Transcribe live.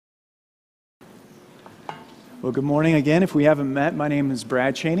Well, good morning again. If we haven't met, my name is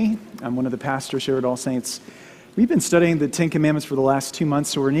Brad Cheney. I'm one of the pastors here at All Saints. We've been studying the Ten Commandments for the last 2 months,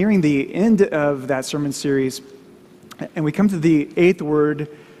 so we're nearing the end of that sermon series, and we come to the eighth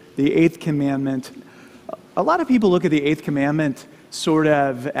word, the eighth commandment. A lot of people look at the eighth commandment sort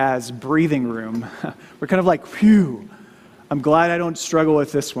of as breathing room. We're kind of like, phew, I'm glad I don't struggle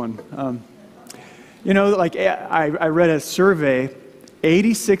with this one. I read a survey,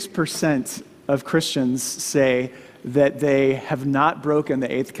 86% of Christians say that they have not broken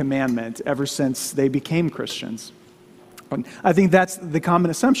the eighth commandment ever since they became Christians. And I think that's the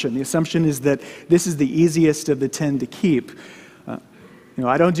common assumption. The assumption is that this is the easiest of the 10 to keep.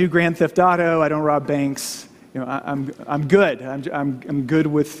 I don't do grand theft auto. I don't rob banks. I'm good. I'm good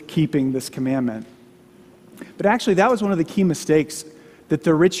with keeping this commandment. But actually, that was one of the key mistakes that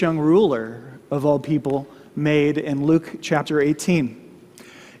the rich young ruler of all people made in Luke chapter 18.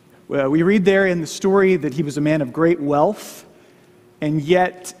 We read there in the story that he was a man of great wealth, and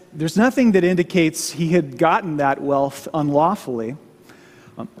yet there's nothing that indicates he had gotten that wealth unlawfully.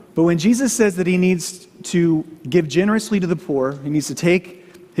 But when Jesus says that he needs to give generously to the poor, he needs to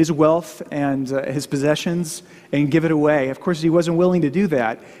take his wealth and his possessions and give it away, of course he wasn't willing to do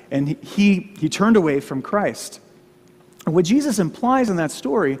that, and he turned away from Christ. What Jesus implies in that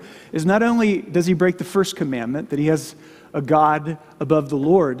story is not only does he break the first commandment, that he has a God above the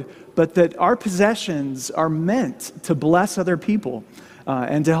Lord, but that our possessions are meant to bless other people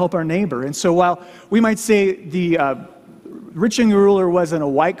and to help our neighbor. And so while we might say the rich young ruler wasn't a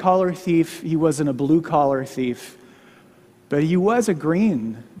white-collar thief, he wasn't a blue-collar thief, but he was a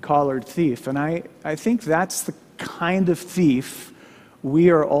green-collared thief. And I think that's the kind of thief we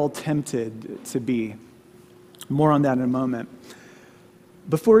are all tempted to be. More on that in a moment.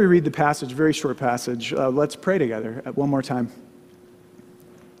 Before we read the passage, very short passage, let's pray together one more time.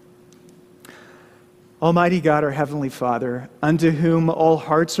 Almighty God, our Heavenly Father, unto whom all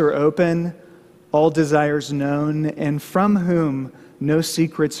hearts are open, all desires known, and from whom no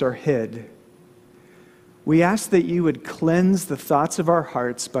secrets are hid, we ask that you would cleanse the thoughts of our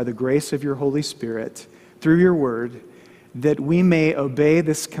hearts by the grace of your Holy Spirit through your word, that we may obey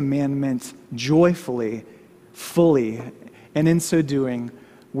this commandment joyfully, fully, and in so doing,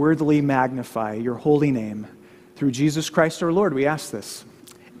 worthily magnify your holy name. Through Jesus Christ our Lord, we ask this.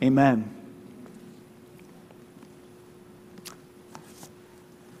 Amen.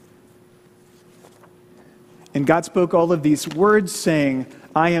 And God spoke all of these words, saying,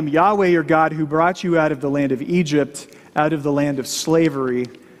 I am Yahweh your God, who brought you out of the land of Egypt, out of the land of slavery.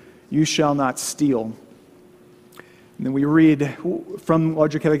 You shall not steal. And then we read from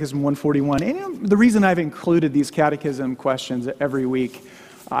Larger Catechism 141. And the reason I've included these catechism questions every week,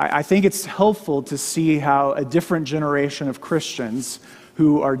 I think it's helpful to see how a different generation of Christians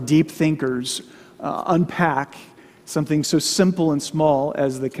who are deep thinkers unpack something so simple and small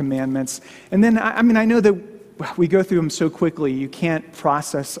as the commandments. And then, I know that we go through them so quickly, you can't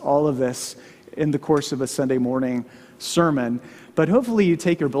process all of this in the course of a Sunday morning sermon. But hopefully you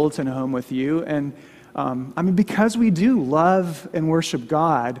take your bulletin home with you. And because we do love and worship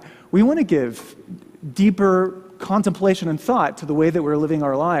God, we want to give deeper contemplation and thought to the way that we're living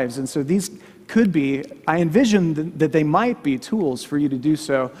our lives. And so these could be, I envision that they might be tools for you to do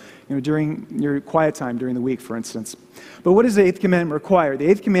so, during your quiet time during the week, for instance. But what does the eighth commandment require? The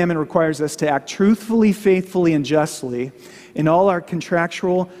eighth commandment requires us to act truthfully, faithfully, and justly in all our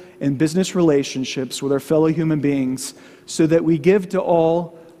contractual and business relationships with our fellow human beings, so that we give to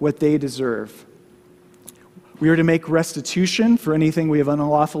all what they deserve. We are to make restitution for anything we have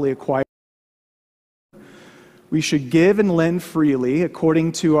unlawfully acquired. We should give and lend freely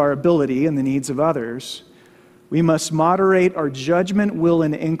according to our ability and the needs of others. We must moderate our judgment, will,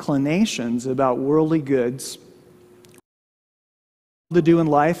 and inclinations about worldly goods. To do in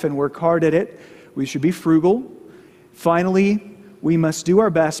life and work hard at it. We should be frugal. Finally, we must do our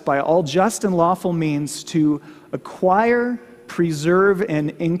best by all just and lawful means to acquire, preserve,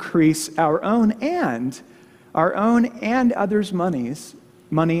 and increase our own and others' money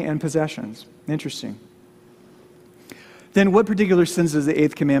and possessions. Interesting. Then what particular sins does the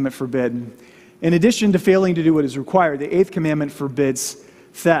eighth commandment forbid? In addition to failing to do what is required, the eighth commandment forbids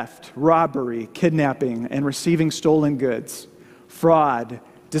theft, robbery, kidnapping, and receiving stolen goods, fraud,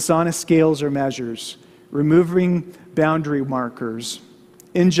 dishonest scales or measures, removing boundary markers,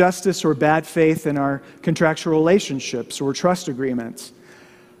 injustice or bad faith in our contractual relationships or trust agreements,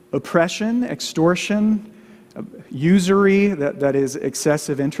 oppression, extortion, usury, that is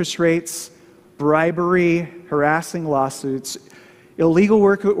excessive interest rates, bribery, harassing lawsuits, illegal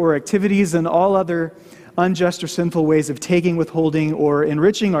work or activities, and all other unjust or sinful ways of taking, withholding, or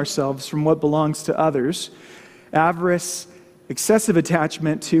enriching ourselves from what belongs to others. Avarice, excessive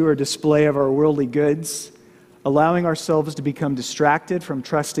attachment to or display of our worldly goods, allowing ourselves to become distracted from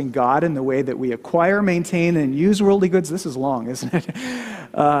trusting God in the way that we acquire, maintain, and use worldly goods. This is long, isn't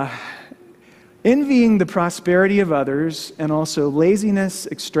it? Envying the prosperity of others, and also laziness,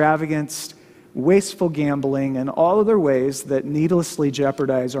 extravagance, wasteful gambling, and all other ways that needlessly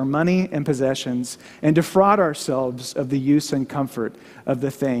jeopardize our money and possessions and defraud ourselves of the use and comfort of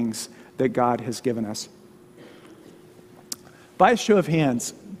the things that God has given us. By a show of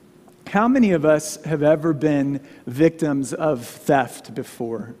hands, how many of us have ever been victims of theft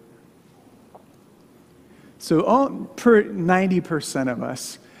before? So 90% of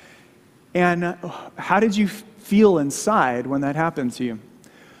us. And how did you feel inside when that happened to you?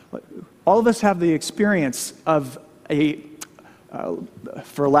 All of us have the experience of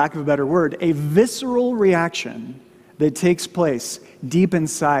for lack of a better word, a visceral reaction that takes place deep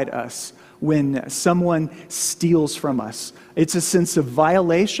inside us when someone steals from us. It's a sense of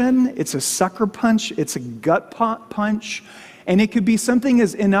violation, it's a sucker punch, it's a gut punch, and it could be something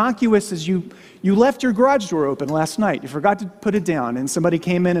as innocuous as you left your garage door open last night, you forgot to put it down, and somebody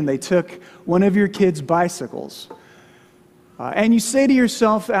came in and they took one of your kids' bicycles. And you say to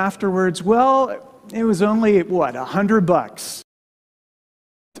yourself afterwards, well, it was only, $100?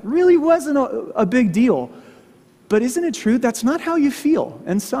 It really wasn't a big deal. But isn't it true? That's not how you feel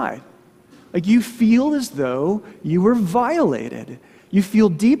inside. Like, you feel as though you were violated. You feel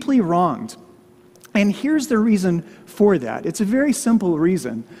deeply wronged. And here's the reason for that. It's a very simple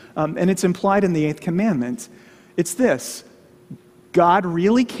reason, and it's implied in the 8th commandment. It's this: God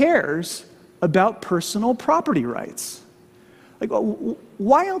really cares about personal property rights. Like,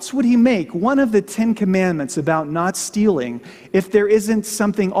 why else would he make one of the 10 commandments about not stealing if there isn't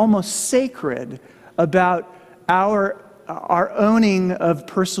something almost sacred about our owning of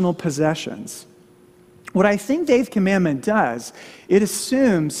personal possessions? What I think the 8th commandment does, it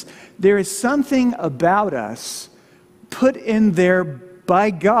assumes there is something about us put in there by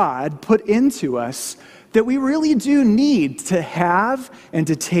God, put into us, that we really do need to have and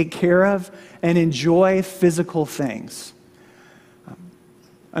to take care of and enjoy physical things.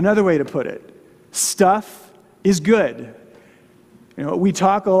 Another way to put it, stuff is good. You know, we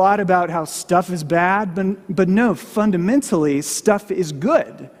talk a lot about how stuff is bad, but no, fundamentally, stuff is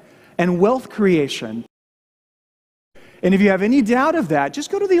good. And wealth creation. And if you have any doubt of that,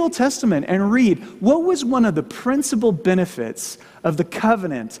 just go to the Old Testament and read what was one of the principal benefits of the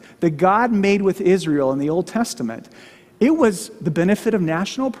covenant that God made with Israel in the Old Testament. It was the benefit of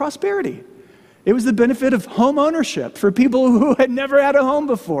national prosperity. It was the benefit of home ownership for people who had never had a home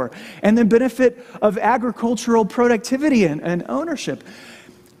before, and the benefit of agricultural productivity and ownership.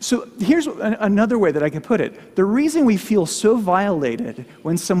 So here's another way that I can put it. The reason we feel so violated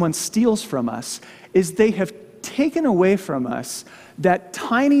when someone steals from us is they have taken away from us that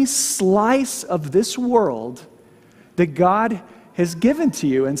tiny slice of this world that God has given to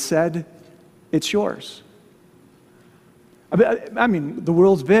you and said, it's yours. I mean, the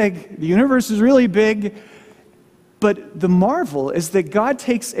world's big, the universe is really big, but the marvel is that God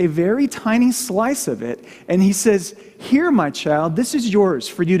takes a very tiny slice of it and he says, here, my child, this is yours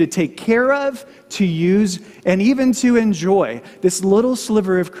for you to take care of, to use, and even to enjoy. This little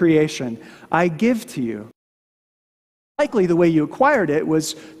sliver of creation I give to you. Likely the way you acquired it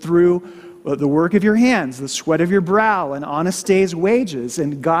was through the work of your hands, the sweat of your brow, an honest day's wages,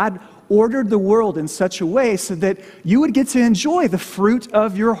 and God ordered the world in such a way so that you would get to enjoy the fruit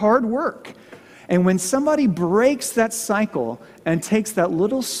of your hard work. And when somebody breaks that cycle and takes that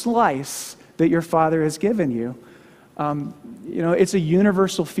little slice that your Father has given you, it's a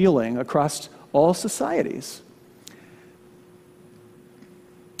universal feeling across all societies.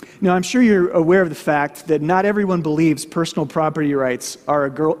 Now, I'm sure you're aware of the fact that not everyone believes personal property rights are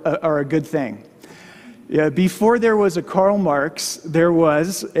a good thing. Yeah, before there was a Karl Marx, there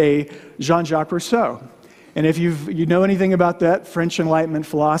was a Jean-Jacques Rousseau. And if you know anything about that French Enlightenment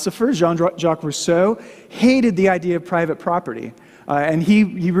philosopher, Jean-Jacques Rousseau hated the idea of private property. And he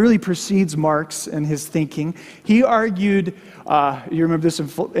really precedes Marx in his thinking. He argued, you remember this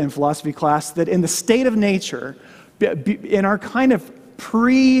in philosophy class, that in the state of nature, in our kind of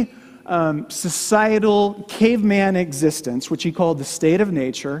pre-societal caveman existence, which he called the state of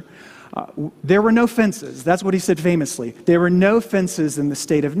nature, there were no fences. That's what he said famously. There were no fences in the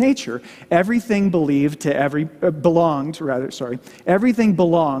state of nature. Everything belonged to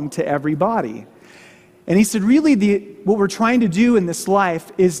everybody. And he said, really, what we're trying to do in this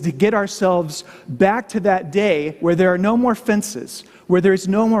life is to get ourselves back to that day where there are no more fences, where there's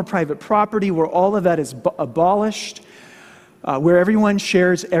no more private property, where all of that is abolished, where everyone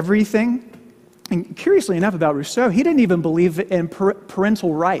shares everything. And curiously enough about Rousseau, he didn't even believe in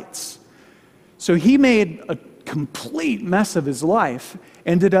parental rights. So he made a complete mess of his life,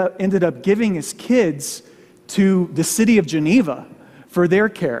 ended up giving his kids to the city of Geneva for their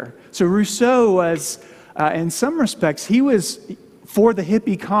care. So Rousseau was, in some respects, he was for the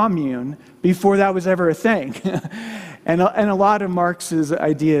hippie commune before that was ever a thing. and a lot of Marx's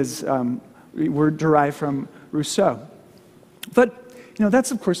ideas were derived from Rousseau. But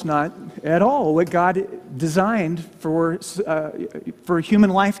that's of course not at all what God designed for human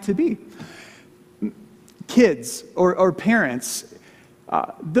life to be. Kids or parents,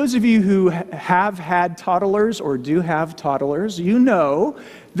 those of you who have had toddlers or do have toddlers, you know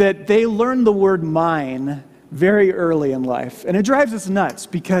that they learn the word mine very early in life. And it drives us nuts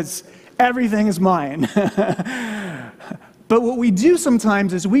because everything is mine. But what we do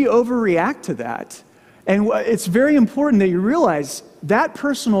sometimes is we overreact to that. And it's very important that you realize that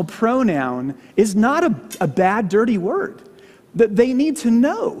personal pronoun is not a bad, dirty word. That they need to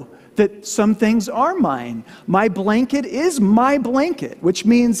know that some things are mine. My blanket is my blanket, which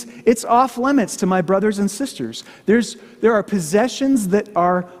means it's off limits to my brothers and sisters. There are possessions that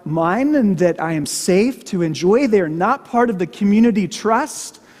are mine and that I am safe to enjoy. They are not part of the community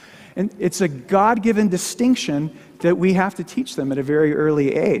trust. And it's a God-given distinction that we have to teach them at a very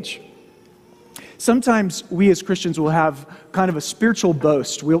early age. Sometimes we as Christians will have kind of a spiritual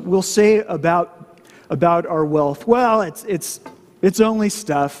boast. We'll say about our wealth, well, it's only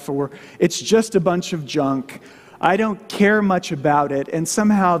stuff, or it's just a bunch of junk. I don't care much about it, and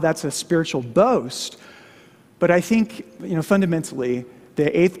somehow that's a spiritual boast. But I think, fundamentally,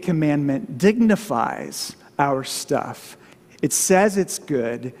 the eighth commandment dignifies our stuff. It says it's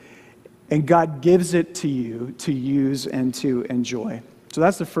good, and God gives it to you to use and to enjoy. So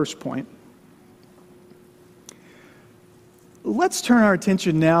that's the first point. Let's turn our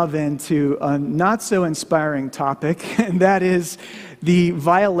attention now then to a not so inspiring topic, and that is the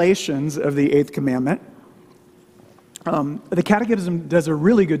violations of the eighth commandment. The Catechism does a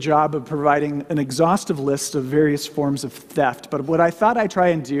really good job of providing an exhaustive list of various forms of theft, but what I thought I'd try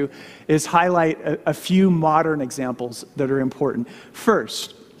and do is highlight a few modern examples that are important.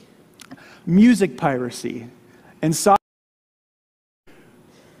 First, music piracy and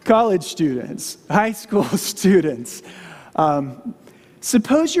college students, high school students.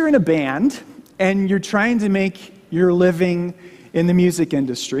 Suppose you're in a band and you're trying to make your living in the music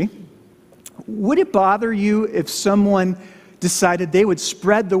industry. Would it bother you if someone decided they would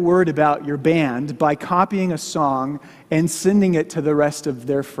spread the word about your band by copying a song and sending it to the rest of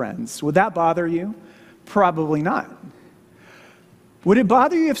their friends? Would that bother you? Probably not. Would it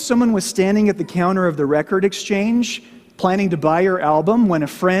bother you if someone was standing at the counter of the record exchange planning to buy your album when a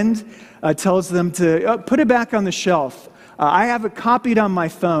friend tells them to put it back on the shelf? I have it copied on my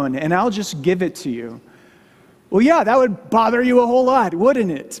phone, and I'll just give it to you. Well, yeah, that would bother you a whole lot,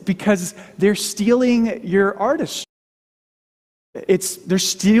 wouldn't it? Because they're stealing your artistry. It's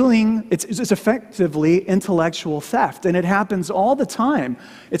effectively intellectual theft, and it happens all the time.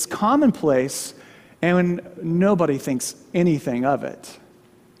 It's commonplace, and nobody thinks anything of it.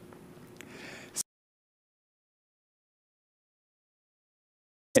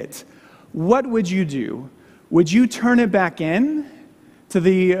 What would you do? Would you turn it back in to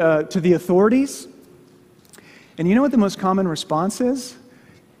the authorities? And you know what the most common response is?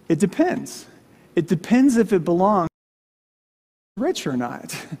 It depends. It depends if it belongs to the rich or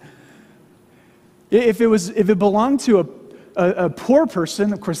not. If it belonged to a poor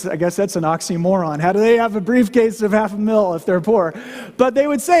person, of course, I guess that's an oxymoron. How do they have a briefcase of $500,000 if they're poor? But they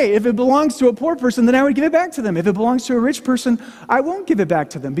would say, if it belongs to a poor person, then I would give it back to them. If it belongs to a rich person, I won't give it back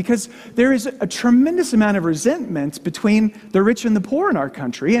to them, because there is a tremendous amount of resentment between the rich and the poor in our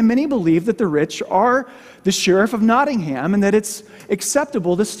country, and many believe that the rich are the sheriff of Nottingham and that it's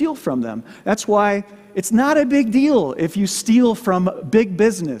acceptable to steal from them. That's why it's not a big deal if you steal from big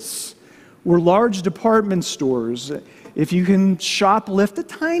business or large department stores, if you can shoplift a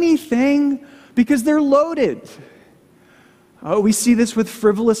tiny thing, because they're loaded. We see this with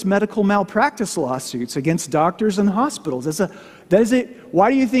frivolous medical malpractice lawsuits against doctors and hospitals.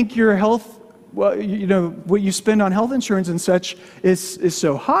 Why do you think your health, what you spend on health insurance and such is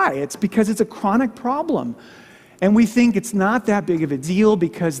so high? It's because it's a chronic problem. And we think it's not that big of a deal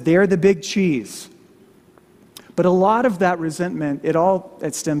because they're the big cheese. But a lot of that resentment,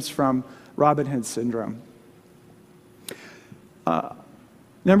 it stems from Robin Hood syndrome.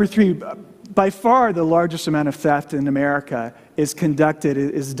 Number three, by far the largest amount of theft in America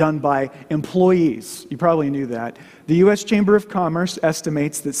is done by employees. You probably knew that. The U.S. Chamber of Commerce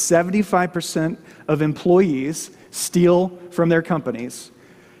estimates that 75% of employees steal from their companies.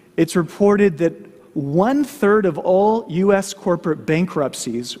 It's reported that 1/3 of all U.S. corporate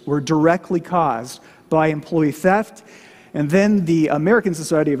bankruptcies were directly caused by employee theft. And then the American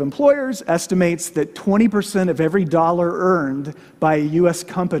Society of Employers estimates that 20% of every dollar earned by a U.S.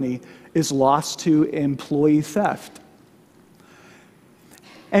 company is lost to employee theft.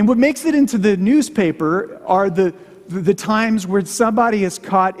 And what makes it into the newspaper are the times where somebody is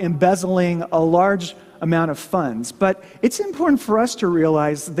caught embezzling a large amount of funds. But it's important for us to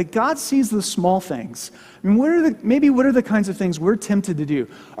realize that God sees the small things. I mean, what are the kinds of things we're tempted to do?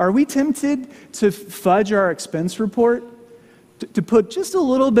 Are we tempted to fudge our expense report? To put just a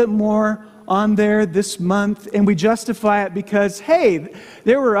little bit more on there this month, and we justify it because, hey,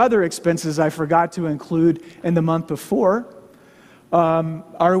 there were other expenses I forgot to include in the month before?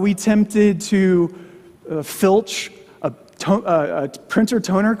 Are we tempted to filch a printer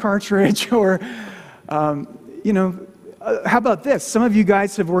toner cartridge? Or, how about this? Some of you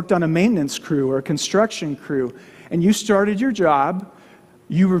guys have worked on a maintenance crew or a construction crew, and you started your job.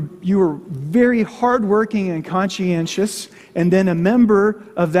 You were very hardworking and conscientious, and then a member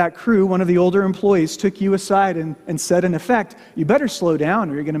of that crew, one of the older employees, took you aside and said, in effect, you better slow down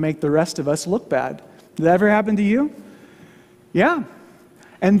or you're going to make the rest of us look bad. Did that ever happen to you? Yeah.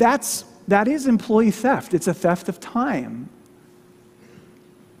 And that is employee theft. It's a theft of time.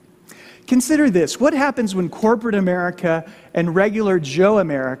 Consider this. What happens when corporate America and regular Joe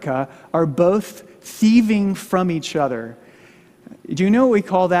America are both thieving from each other? Do you know what we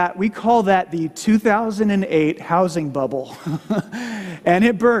call that? We call that the 2008 housing bubble. And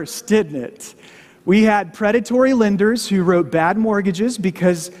it burst, didn't it? We had predatory lenders who wrote bad mortgages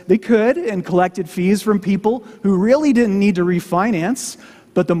because they could and collected fees from people who really didn't need to refinance,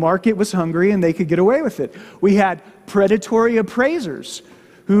 but the market was hungry and they could get away with it. We had predatory appraisers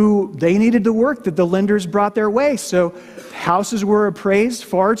who they needed the work that the lenders brought their way. So houses were appraised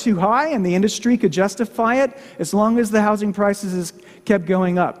far too high and the industry could justify it as long as the housing prices kept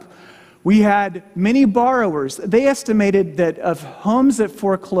going up. We had many borrowers. They estimated that of homes that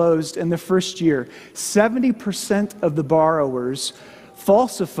foreclosed in the first year, 70% of the borrowers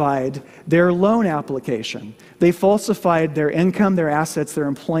falsified their loan application. They falsified their income, their assets, their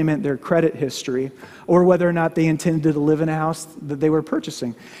employment, their credit history, or whether or not they intended to live in a house that they were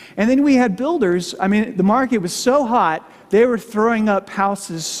purchasing. And then we had builders. I mean, the market was so hot, they were throwing up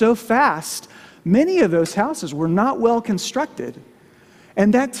houses so fast, many of those houses were not well constructed.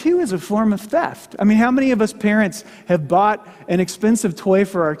 And that too is a form of theft. I mean, how many of us parents have bought an expensive toy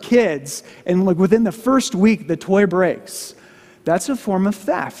for our kids and within the first week the toy breaks? That's a form of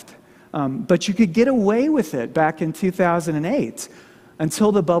theft. But you could get away with it back in 2008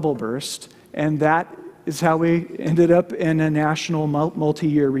 until the bubble burst, and that is how we ended up in a national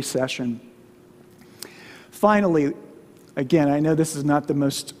multi-year recession. Finally, again, I know this is not the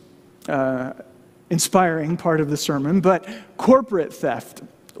most inspiring part of the sermon, but corporate theft.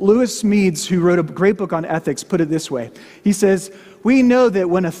 Lewis Meads, who wrote a great book on ethics, put it this way. He says, "We know that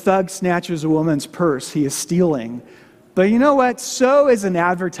when a thug snatches a woman's purse, he is stealing. But you know what? So is an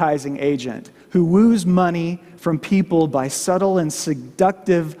advertising agent who woos money from people by subtle and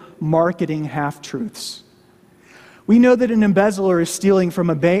seductive marketing half-truths. We know that an embezzler is stealing from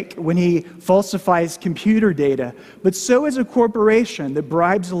a bank when he falsifies computer data, but so is a corporation that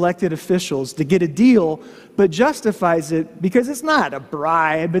bribes elected officials to get a deal, but justifies it because it's not a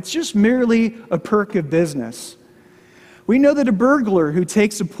bribe, it's just merely a perk of business. We know that a burglar who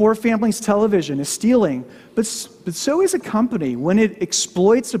takes a poor family's television is stealing, but so is a company when it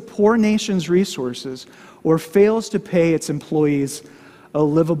exploits a poor nation's resources or fails to pay its employees a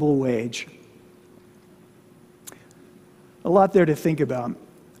livable wage." A lot there to think about.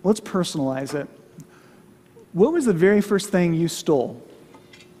 Let's personalize it. What was the very first thing you stole?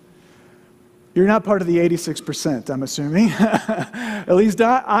 You're not part of the 86%, I'm assuming. At least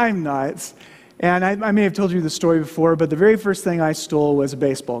I'm not. And I may have told you the story before, but the very first thing I stole was a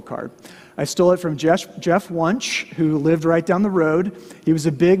baseball card. I stole it from Jeff Wunsch, who lived right down the road. He was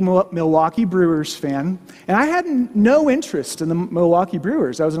a big Milwaukee Brewers fan. And I had no interest in the Milwaukee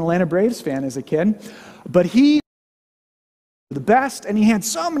Brewers. I was an Atlanta Braves fan as a kid. But he was the best, and he had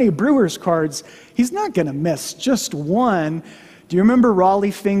so many Brewers cards, he's not going to miss just one. Do you remember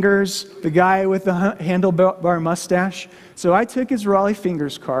Raleigh Fingers, the guy with the handlebar mustache? So I took his Raleigh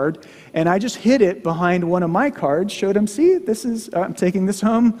Fingers card, and I just hid it behind one of my cards, showed him, see, I'm taking this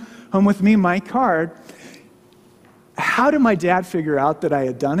home with me, my card. How did my dad figure out that I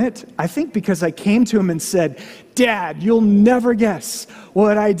had done it? I think because I came to him and said, "Dad, you'll never guess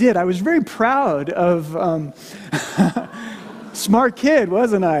what I did." I was very proud of, smart kid,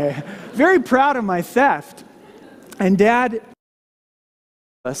 wasn't I? Very proud of my theft. And Dad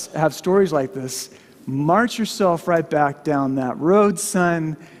us have stories like this. March yourself right back down that road,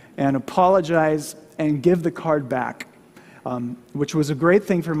 son, and apologize and give the card back, which was a great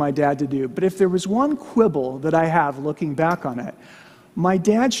thing for my dad to do. But if there was one quibble that I have looking back on it, my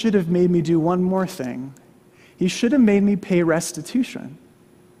dad should have made me do one more thing. He should have made me pay restitution.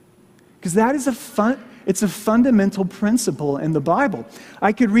 Because that is it's a fundamental principle in the Bible.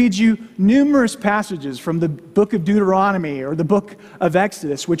 I could read you numerous passages from the book of Deuteronomy or the book of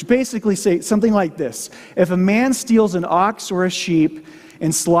Exodus, which basically say something like this. If a man steals an ox or a sheep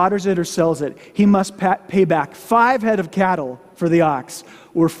and slaughters it or sells it, he must pay back 5 head of cattle for the ox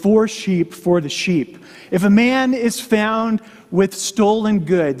or 4 sheep for the sheep. If a man is found with stolen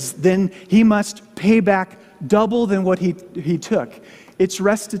goods, then he must pay back double than what he took. It's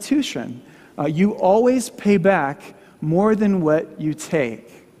restitution. You always pay back more than what you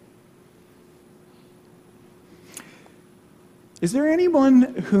take. Is there anyone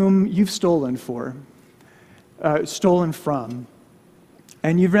whom you've stolen from,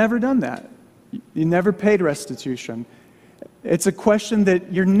 and you've never done that? You never paid restitution. It's a question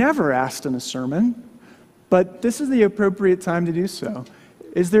that you're never asked in a sermon, but this is the appropriate time to do so.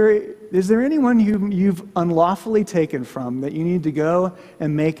 Is there anyone whom you've unlawfully taken from that you need to go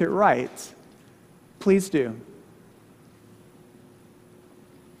and make it right? Please do.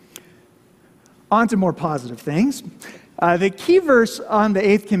 On to more positive things. The key verse on the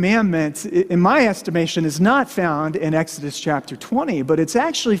 8th commandment, in my estimation, is not found in Exodus chapter 20, but it's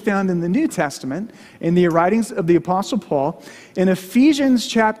actually found in the New Testament, in the writings of the Apostle Paul, in Ephesians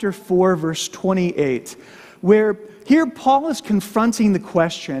chapter 4, verse 28, where here Paul is confronting the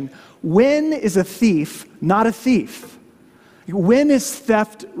question, when is a thief not a thief? When is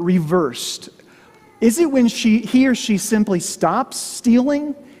theft reversed? Is it when he or she simply stops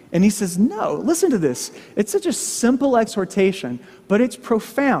stealing? And he says, no, listen to this. It's such a simple exhortation, but it's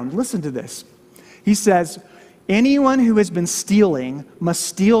profound. Listen to this. He says, anyone who has been stealing must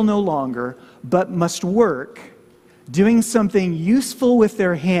steal no longer, but must work, doing something useful with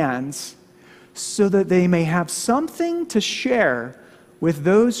their hands, so that they may have something to share with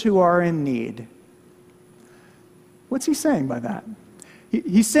those who are in need. What's he saying by that?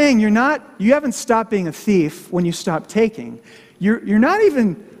 He's saying you haven't stopped being a thief when you stop taking. You're not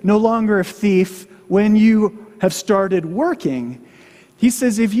even no longer a thief when you have started working. He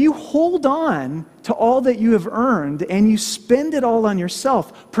says if you hold on to all that you have earned and you spend it all on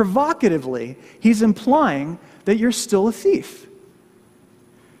yourself, provocatively, he's implying that you're still a thief.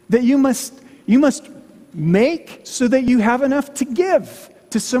 That you must make so that you have enough to give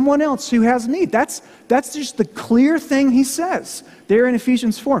to someone else who has need. That's just the clear thing he says there in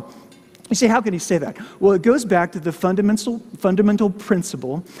Ephesians 4. You say, how can he say that? Well, it goes back to the fundamental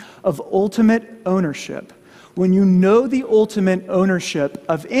principle of ultimate ownership. When you know the ultimate ownership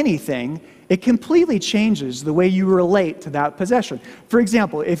of anything, it completely changes the way you relate to that possession. For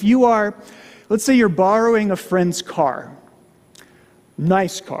example, if let's say you're borrowing a friend's car,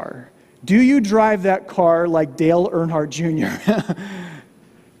 nice car. Do you drive that car like Dale Earnhardt Jr.?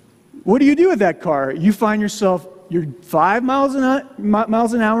 What do you do with that car? You find yourself, you're 5 miles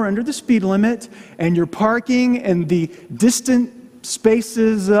an hour under the speed limit, and you're parking in the distant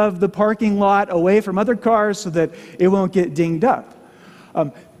spaces of the parking lot away from other cars so that it won't get dinged up.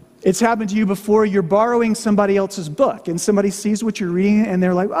 It's happened to you before. You're borrowing somebody else's book, and somebody sees what you're reading, and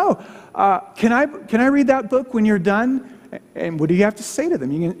they're like, can I read that book when you're done? And what do you have to say to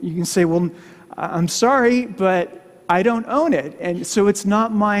them? You can say, well, I'm sorry, but I don't own it, and so it's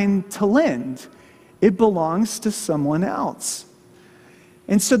not mine to lend. It belongs to someone else.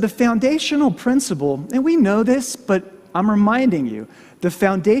 And so the foundational principle, and we know this, but I'm reminding you, the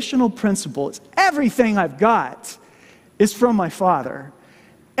foundational principle is everything I've got is from my Father.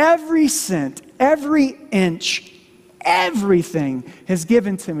 Every cent, every inch, everything has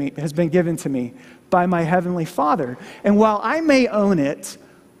been given to me by my Heavenly Father. And while I may own it,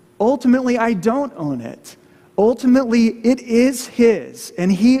 ultimately I don't own it. Ultimately, it is His,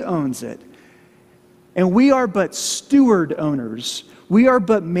 and He owns it. And we are but steward owners. We are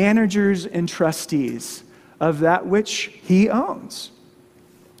but managers and trustees of that which He owns.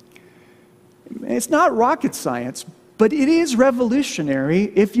 It's not rocket science, but it is revolutionary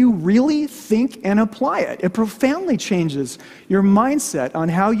if you really think and apply it. It profoundly changes your mindset on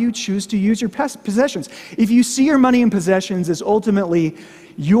how you choose to use your possessions. If you see your money and possessions as ultimately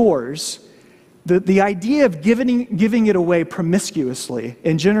yours, the idea of giving it away promiscuously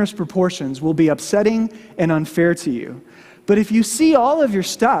in generous proportions will be upsetting and unfair to you. But if you see all of your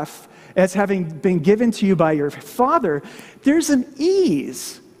stuff as having been given to you by your Father, there's an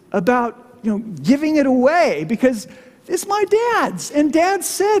ease about giving it away, because it's my dad's. And Dad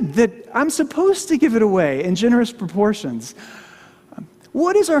said that I'm supposed to give it away in generous proportions.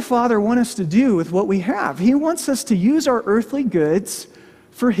 What does our Father want us to do with what we have? He wants us to use our earthly goods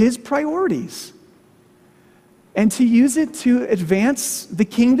for His priorities and to use it to advance the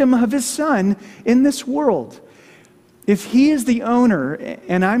kingdom of His Son in this world. If He is the owner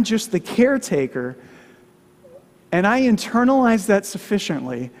and I'm just the caretaker, and I internalize that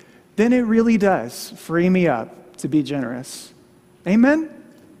sufficiently, then it really does free me up to be generous. Amen?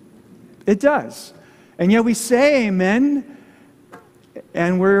 It does. And yet we say amen,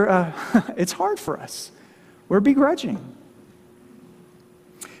 and it's hard for us. We're begrudging.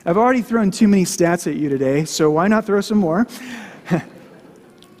 I've already thrown too many stats at you today, so why not throw some more?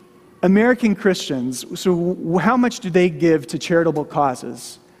 American Christians, so how much do they give to charitable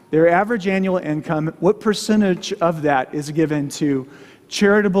causes? Their average annual income, what percentage of that is given to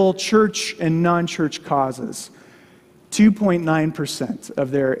charitable church and non-church causes? 2.9%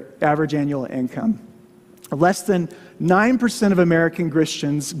 of their average annual income. Less than 9% of American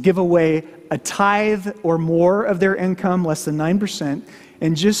Christians give away a tithe or more of their income, less than 9%,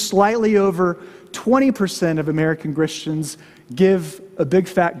 and just slightly over 20% of American Christians give a big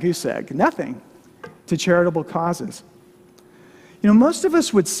fat goose egg, nothing, to charitable causes. You know, most of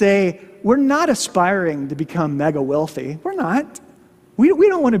us would say we're not aspiring to become mega wealthy. We're not. We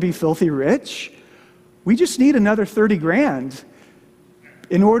don't want to be filthy rich. We just need another 30 grand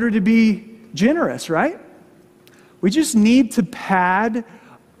in order to be generous, right? We just need to pad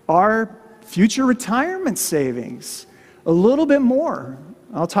our future retirement savings a little bit more.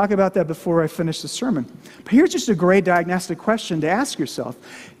 I'll talk about that before I finish the sermon. But here's just a great diagnostic question to ask yourself.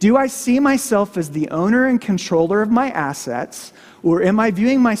 Do I see myself as the owner and controller of my assets, or am I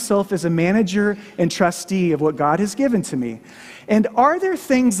viewing myself as a manager and trustee of what God has given to me? And are there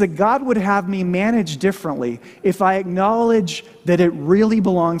things that God would have me manage differently if I acknowledge that it really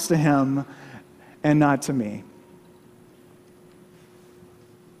belongs to Him and not to me?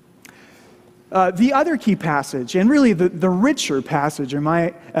 The other key passage, and really the richer passage in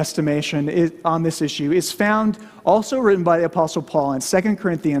my estimation on this issue, is found also written by the Apostle Paul in 2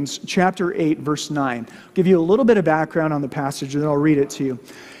 Corinthians chapter 8, verse 9. I'll give you a little bit of background on the passage, and then I'll read it to you.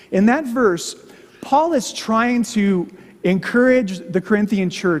 In that verse, Paul is trying to encourage the Corinthian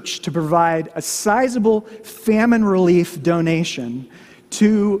church to provide a sizable famine relief donation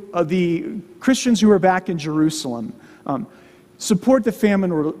to the Christians who are back in Jerusalem. Support the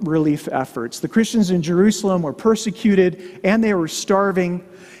famine relief efforts. The Christians in Jerusalem were persecuted and they were starving.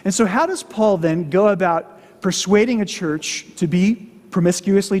 And so how does Paul then go about persuading a church to be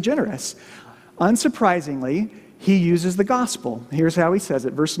promiscuously generous? Unsurprisingly, he uses the gospel. Here's how he says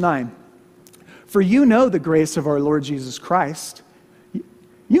it, verse 9. For you know the grace of our Lord Jesus Christ.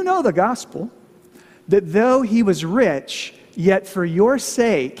 You know the gospel, that though He was rich, yet for your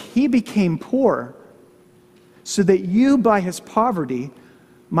sake He became poor, so that you by His poverty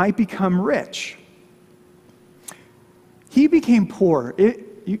might become rich. He became poor.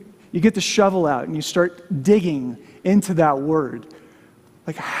 You get the shovel out and you start digging into that word.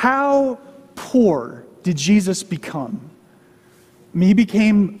 Like, how poor did Jesus become? I mean, He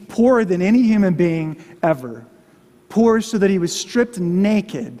became poorer than any human being ever. Poor so that He was stripped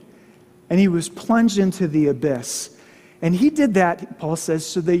naked and He was plunged into the abyss. And He did that, Paul says,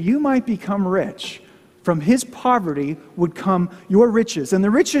 so that you might become rich. From His poverty would come your riches. And the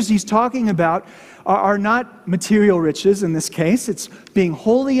riches he's talking about are not material riches in this case. It's being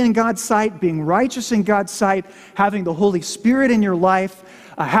holy in God's sight, being righteous in God's sight, having the Holy Spirit in your life,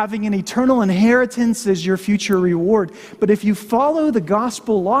 having an eternal inheritance as your future reward. But if you follow the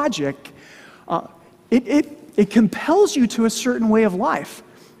gospel logic, it compels you to a certain way of life.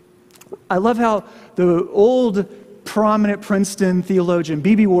 I love how the old prominent Princeton theologian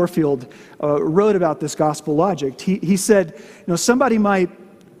B.B. Warfield wrote about this gospel logic. He said, you know, somebody might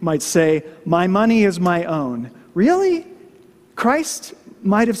say, my money is my own. Really? Christ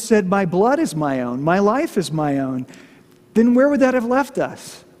might have said, my blood is my own, my life is my own. Then where would that have left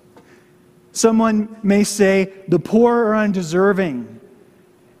us? Someone may say, the poor are undeserving.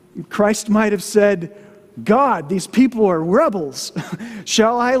 Christ might have said, God, these people are rebels.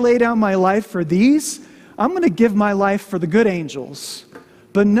 Shall I lay down my life for these? I'm going to give my life for the good angels.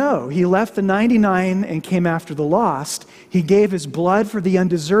 But no, He left the 99 and came after the lost. He gave His blood for the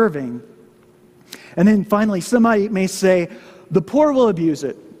undeserving. And then finally, somebody may say, the poor will abuse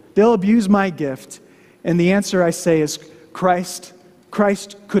it. They'll abuse my gift. And the answer, I say, is Christ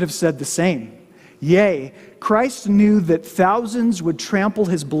could have said the same. Yea, Christ knew that thousands would trample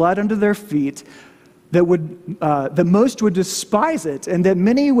His blood under their feet, that most would despise it, and that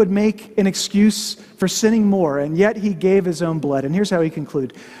many would make an excuse for sinning more, and yet he gave his own blood. And here's how he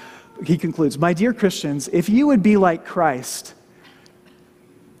concludes, my dear Christians, if you would be like Christ,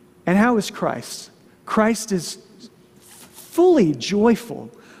 and how is Christ? Christ is fully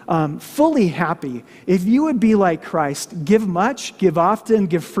joyful, fully happy. If you would be like Christ, give much, give often,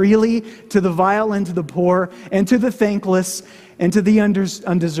 give freely to the vile and to the poor, and to the thankless, and to the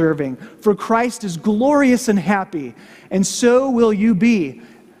undeserving. For Christ is glorious and happy, and so will you be.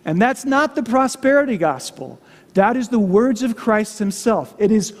 And that's not the prosperity gospel. That is the words of Christ himself.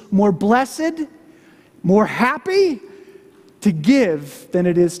 It is more blessed, more happy to give than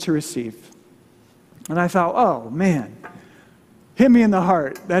it is to receive. And I thought, oh man, hit me in the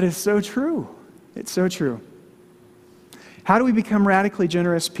heart. That is so true. It's so true. How do we become radically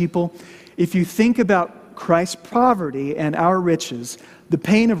generous people? If you think about Christ's poverty and our riches, the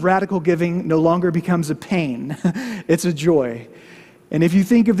pain of radical giving no longer becomes a pain. It's a joy. And if you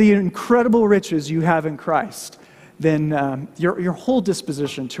think of the incredible riches you have in Christ, then your whole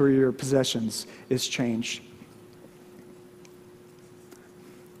disposition to your possessions is changed.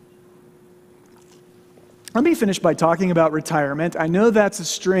 Let me finish by talking about retirement. I know that's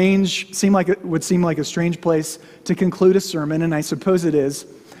it would seem like a strange place to conclude a sermon, and I suppose it is.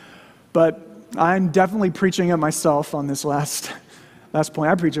 But I'm definitely preaching at myself on this last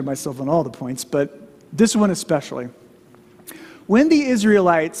point. I preach at myself on all the points, but this one especially. When the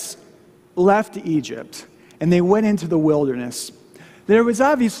Israelites left Egypt and they went into the wilderness, there was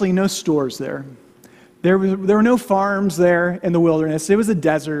obviously no stores there. There were no farms there in the wilderness. It was a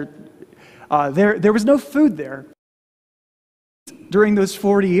desert. There was no food there during those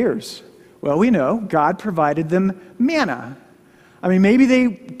 40 years. Well, we know God provided them manna. I mean, maybe they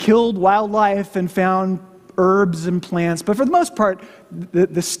killed wildlife and found herbs and plants, but for the most part,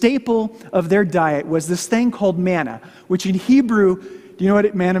 the staple of their diet was this thing called manna, which in Hebrew, do you know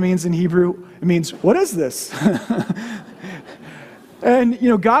what manna means in Hebrew? It means, what is this?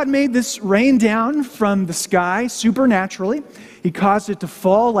 And, God made this rain down from the sky supernaturally. He caused it to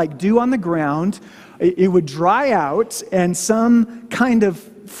fall like dew on the ground. It would dry out, and some kind of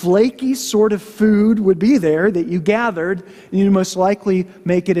flaky sort of food would be there that you gathered, and you'd most likely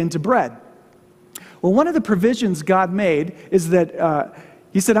make it into bread. Well, one of the provisions God made is that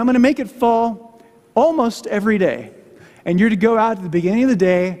he said, I'm going to make it fall almost every day. And you're to go out at the beginning of the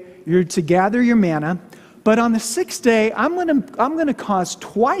day, you're to gather your manna, but on the sixth day, I'm going to cause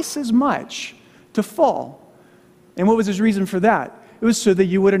twice as much to fall. And what was his reason for that? It was so that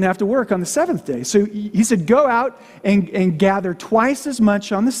you wouldn't have to work on the seventh day. So he said, go out and gather twice as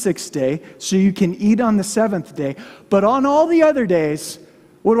much on the sixth day so you can eat on the seventh day. But on all the other days,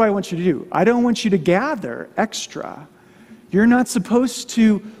 what do I want you to do? I don't want you to gather extra. You're not supposed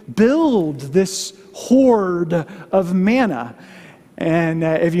to build this hoard of manna. And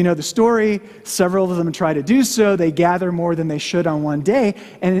if you know the story, several of them try to do so. They gather more than they should on one day,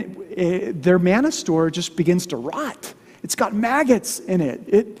 and their manna store just begins to rot. It's got maggots in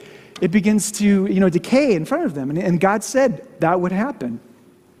it. It begins to decay in front of them. And God said that would happen.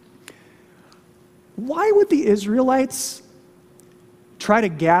 Why would the Israelites try to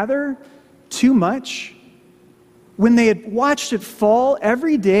gather too much when they had watched it fall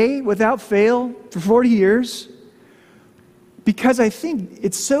every day without fail for 40 years? Because I think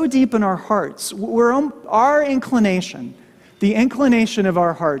it's so deep in our hearts. Our inclination, the inclination of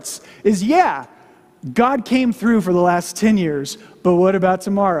our hearts is, yeah, God came through for the last 10 years, but what about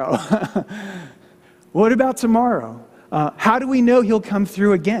tomorrow? What about tomorrow? How do we know he'll come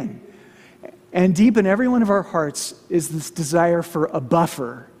through again? And deep in every one of our hearts is this desire for a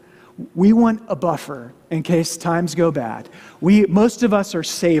buffer. We want a buffer in case times go bad. Most of us are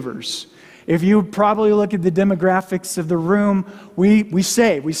savers. If you probably look at the demographics of the room, we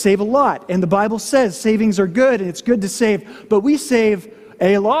save a lot. And the Bible says savings are good and it's good to save, but we save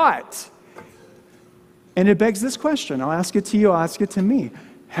a lot. And it begs this question. I'll ask it to you, I'll ask it to me.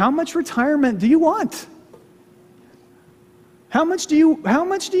 How much retirement do you want? How much do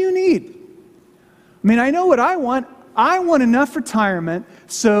you need? I mean, I know what I want. I want enough retirement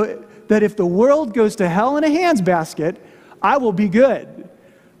so that if the world goes to hell in a handbasket, I will be good.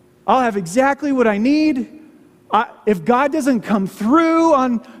 I'll have exactly what I need. If God doesn't come through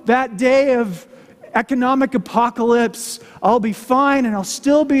on that day of economic apocalypse, I'll be fine, and I'll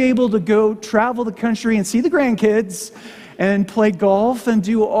still be able to go travel the country and see the grandkids and play golf and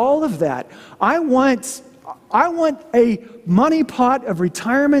do all of that. I want a money pot of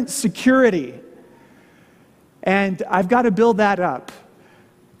retirement security, and I've got to build that up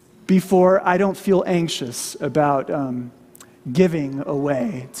before I don't feel anxious about giving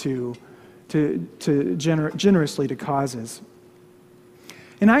away to generously to causes.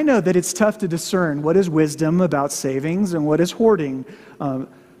 And I know that it's tough to discern what is wisdom about savings and what is hoarding.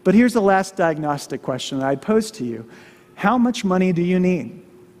 But here's the last diagnostic question that I'd pose to you. How much money do you need?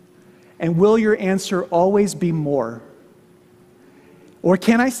 And will your answer always be more? Or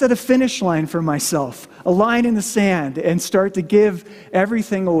can I set a finish line for myself, a line in the sand, and start to give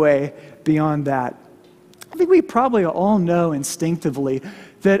everything away beyond that? I think we probably all know instinctively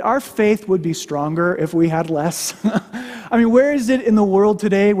that our faith would be stronger if we had less. I mean, where is it in the world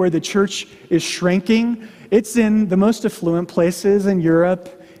today where the church is shrinking? It's in the most affluent places in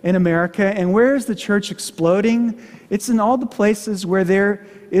Europe, in America. And where is the church exploding? It's in all the places where there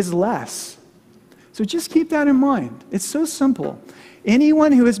is less. So just keep that in mind. It's so simple.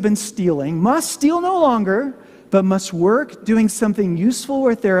 Anyone who has been stealing must steal no longer, but must work doing something useful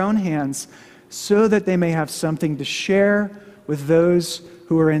with their own hands so that they may have something to share with those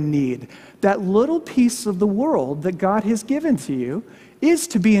who are in need. That little piece of the world that God has given to you is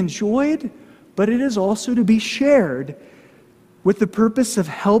to be enjoyed, but it is also to be shared with the purpose of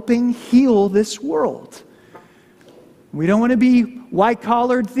helping heal this world. We don't want to be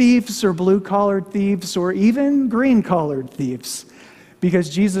white-collared thieves or blue-collared thieves or even green-collared thieves, because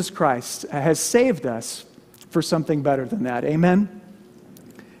Jesus Christ has saved us for something better than that. Amen?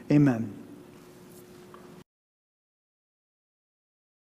 Amen.